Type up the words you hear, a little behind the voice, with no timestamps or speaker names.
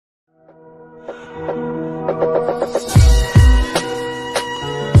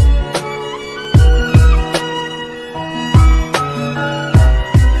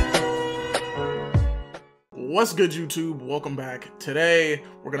What's good, YouTube? Welcome back. Today,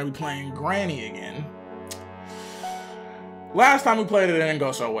 we're gonna be playing Granny again. Last time we played it, it didn't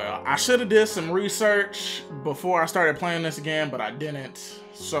go so well. I should have did some research before I started playing this again, but I didn't.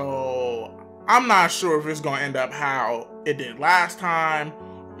 So, I'm not sure if it's gonna end up how it did last time.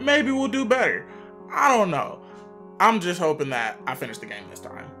 Maybe we'll do better. I don't know. I'm just hoping that I finish the game this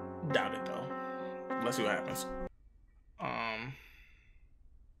time. Doubt it, though. Let's see what happens.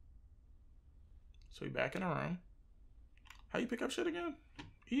 So we back in the room. How you pick up shit again?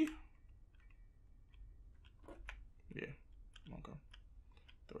 E? Yeah. Okay.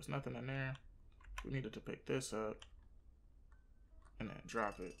 There was nothing in there. We needed to pick this up and then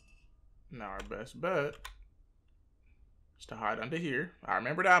drop it. Now our best bet is to hide under here. I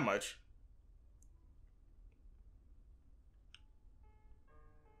remember that much.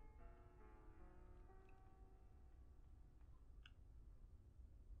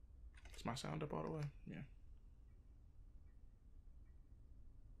 Is my sound up all the way? Yeah.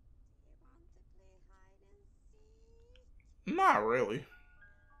 Not really.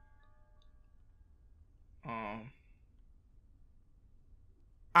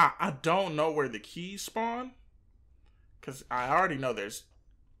 I don't know where the keys spawn, because I already know there's...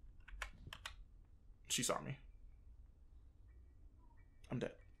 She saw me. I'm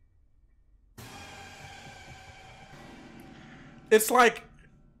dead. It's like,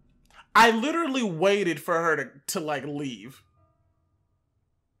 I literally waited for her to like leave.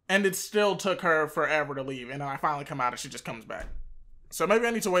 And it still took her forever to leave. And then I finally come out and she just comes back. So maybe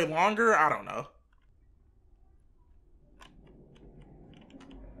I need to wait longer? I don't know.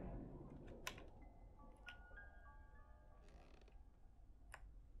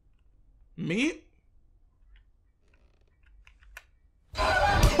 Meat?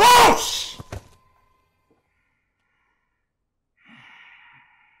 Oh!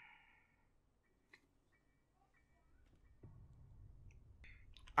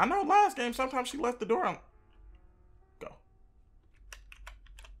 I know last game, sometimes she left the door on. Go.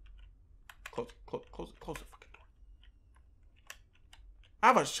 Close the fucking door. I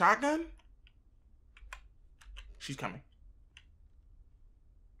have a shotgun? She's coming.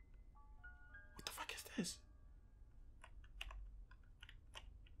 What the fuck is this?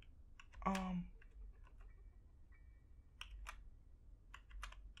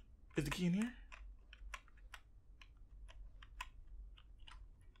 Is the key in here?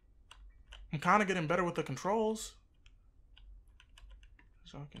 I'm kind of getting better with the controls.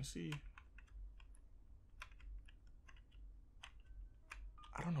 As y'all can see.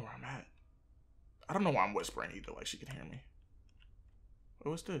 I don't know where I'm at. I don't know why I'm whispering either, like she can hear me.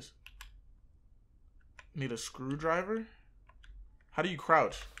 Oh, what's this? Need a screwdriver? How do you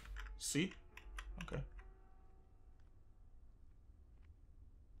crouch? See? Okay.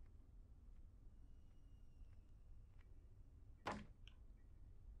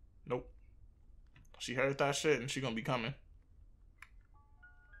 Nope. She heard that shit and she gonna be coming.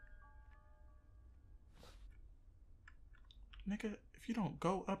 Nigga, if you don't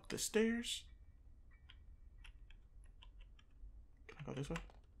go up the stairs. Can I go this way?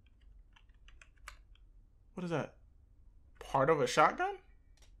 What is that? Part of a shotgun?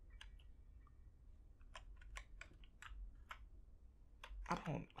 I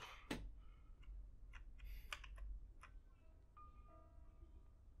don't...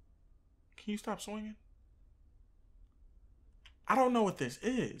 Can you stop swinging? I don't know what this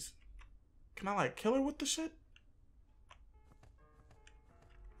is. Can I like kill her with the shit?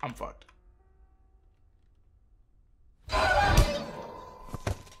 I'm fucked. I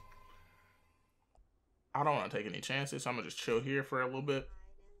don't want to take any chances, so I'm gonna just chill here for a little bit.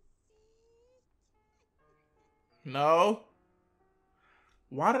 No.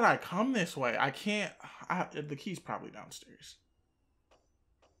 Why did I come this way? I can't. The key's probably downstairs.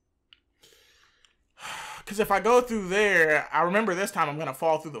 Because if I go through there, I remember this time I'm going to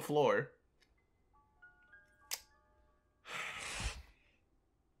fall through the floor.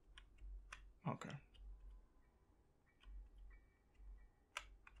 Okay.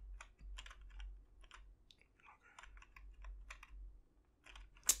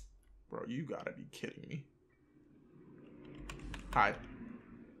 Bro, you gotta be kidding me. Hide.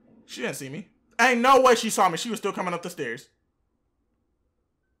 She didn't see me. Ain't no way she saw me. She was still coming up the stairs.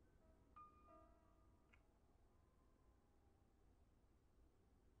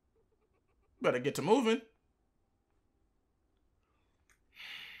 Better get to moving.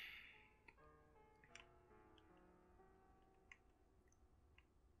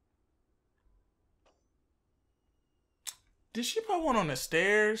 Did she put one on the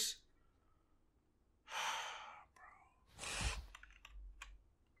stairs?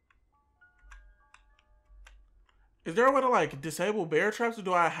 Is there a way to like disable bear traps, or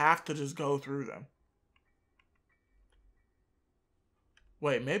do I have to just go through them?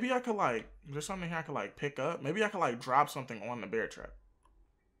 Wait, maybe I could like, is there something I could like pick up? Maybe I could like drop something on the bear trap.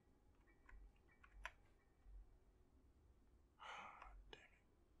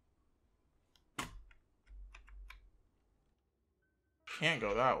 Can't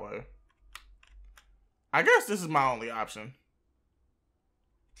go that way. I guess this is my only option.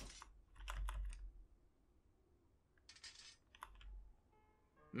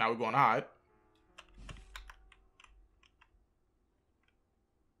 Now we're going to hide.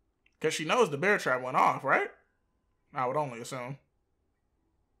 Because she knows the bear trap went off, right? I would only assume.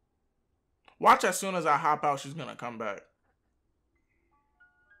 Watch, as soon as I hop out, she's going to come back.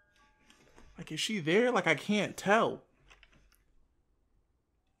 Like, is she there? Like, I can't tell.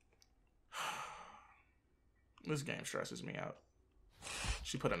 This game stresses me out.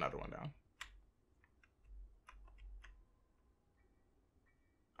 She put another one down.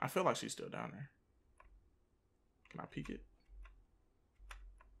 I feel like she's still down there. Can I peek it?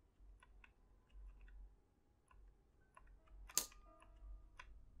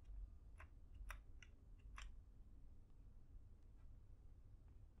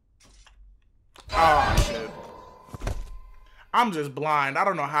 Oh, shit. I'm just blind. I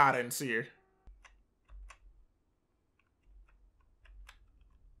don't know how I didn't see her.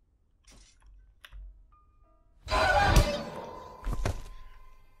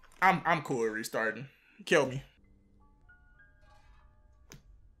 I'm cool with restarting. Kill me.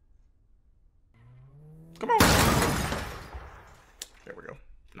 Come on. There we go.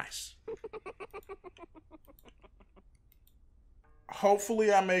 Nice.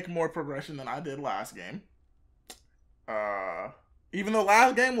 Hopefully I make more progression than I did last game. Even though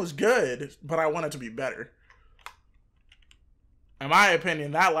last game was good, but I want it to be better. In my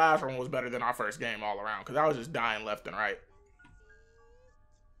opinion, that last one was better than our first game all around, because I was just dying left and right.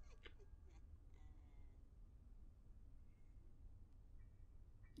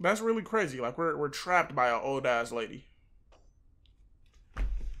 That's really crazy. Like, we're trapped by an old ass lady.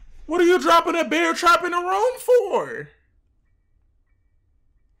 What are you dropping a bear trap in a room for?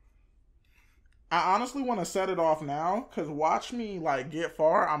 I honestly want to set it off now, because watch me, like, get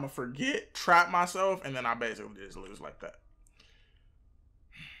far. I'm going to forget, trap myself, and then I basically just lose like that.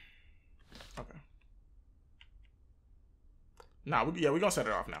 Okay. Nah, we're going to set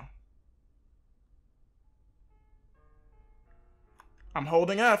it off now. I'm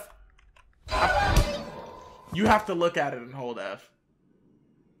holding F. You have to look at it and hold F.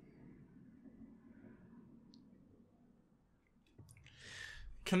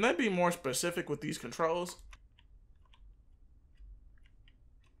 Can they be more specific with these controls?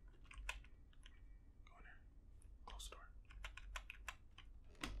 Go in there. Close the door.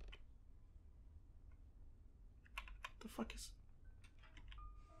 What the fuck is...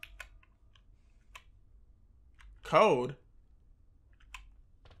 Code?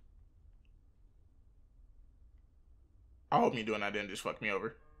 I hope me doing that didn't just fuck me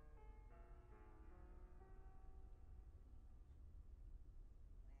over.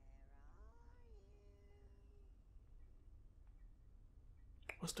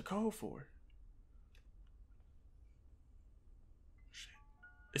 What's the code for? Shit.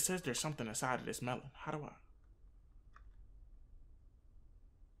 It says there's something inside of this melon. How do I...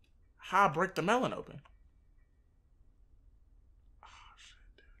 How I break the melon open? Oh, shit,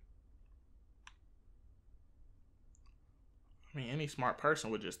 dude. I mean, any smart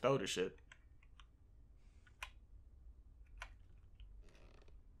person would just throw the shit.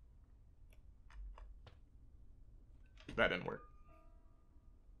 That didn't work.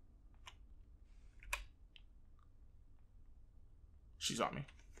 She's on me.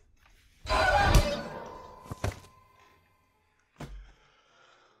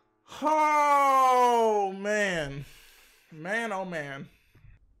 Oh, man. Man, oh, man.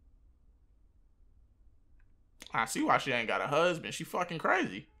 I see why she ain't got a husband. She fucking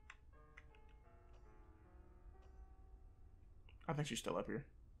crazy. I think she's still up here,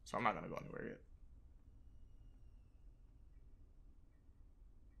 so I'm not gonna go anywhere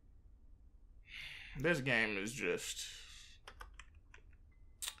yet. This game is just...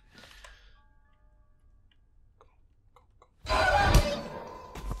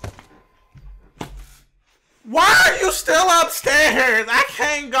 Why are you still upstairs? I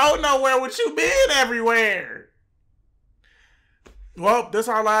can't go nowhere with you being everywhere. Well, this is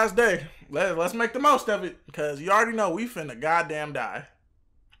our last day. Let's make the most of it, because you already know we finna goddamn die.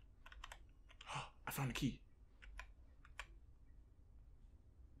 I found the key.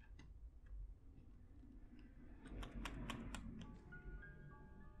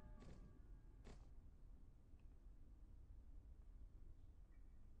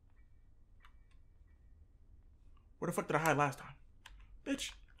 Where the fuck did I hide last time?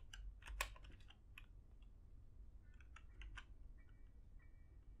 Bitch.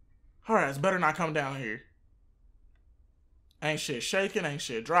 Alright, it's better not come down here. Ain't shit shaking, ain't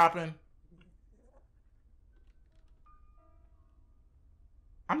shit dropping.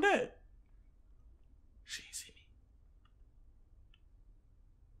 I'm dead. She ain't see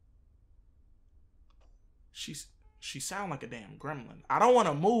me. She sound like a damn gremlin. I don't want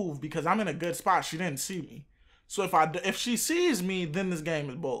to move because I'm in a good spot. She didn't see me. So if she sees me, then this game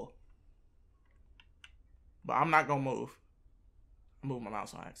is bull. But I'm not gonna move. I moved my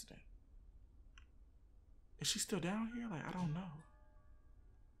mouse on accident. Is she still down here? Like, I don't know.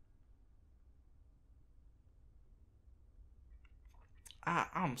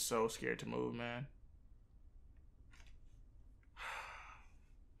 I'm so scared to move, man.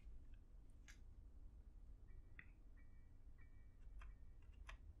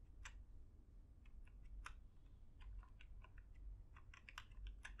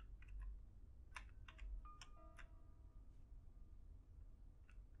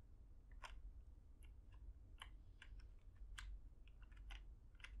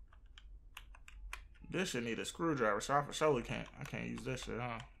 This should need a screwdriver, so I for surely can't. I can't use this shit,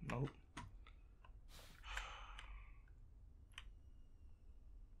 huh? Nope.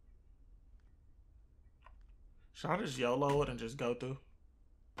 Should I just YOLO it and just go through?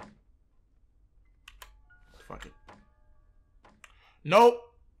 Fuck it. Nope.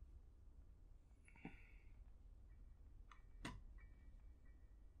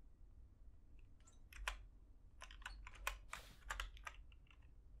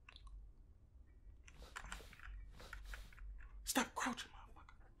 Stop crouching,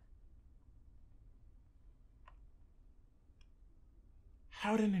 motherfucker.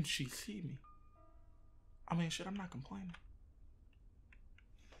 How didn't she see me? I mean, shit, I'm not complaining.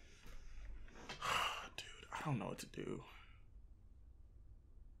 Dude, I don't know what to do.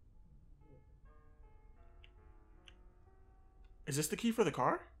 Is this the key for the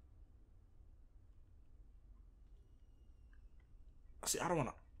car? See, I don't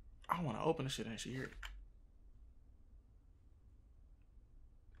wanna open the shit and she hear it.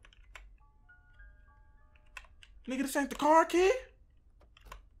 Nigga, this ain't the car key?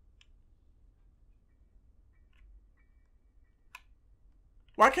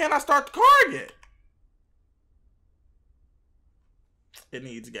 Why can't I start the car yet? It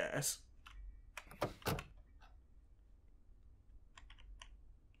needs gas.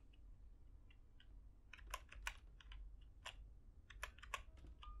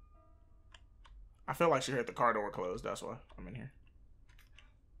 I feel like she heard the car door closed. That's why I'm in here.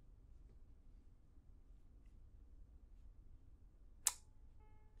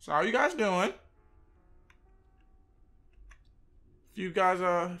 So how you guys doing? If you guys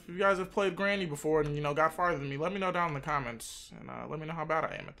have played Granny before and got farther than me, let me know down in the comments and let me know how bad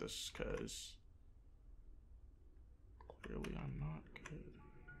I am at this, cause clearly I'm not good.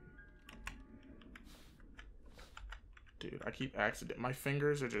 Dude, I keep my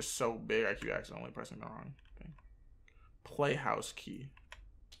fingers are just so big I keep accidentally pressing the wrong thing. Playhouse key.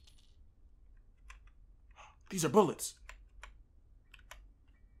 These are bullets.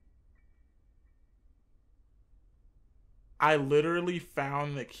 I literally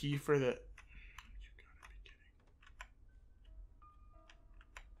found the key for the... You gotta be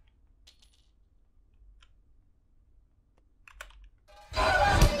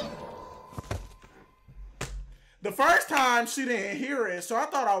kidding. The first time she didn't hear it, so I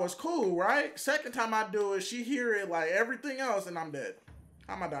thought I was cool, right? Second time I do it, she hear it like everything else and I'm dead.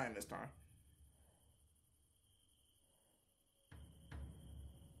 How am I dying this time?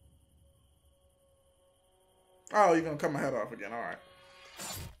 Oh, you're gonna cut my head off again. All right.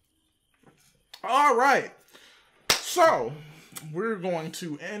 All right. So, we're going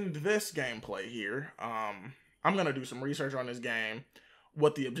to end this gameplay here. I'm gonna do some research on this game,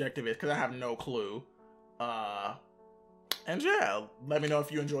 what the objective is, because I have no clue. And yeah, let me know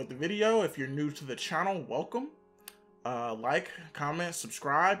if you enjoyed the video. If you're new to the channel, welcome. Like, comment,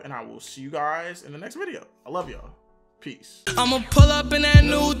 subscribe, and I will see you guys in the next video. I love y'all. Peace. I'ma pull up in that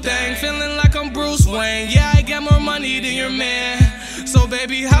new thing, feeling like I'm Bruce Wayne. Yeah, I got more money than your man. So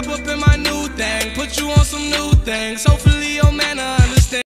baby, hop up in my new thing, put you on some new things. Hopefully your man understand.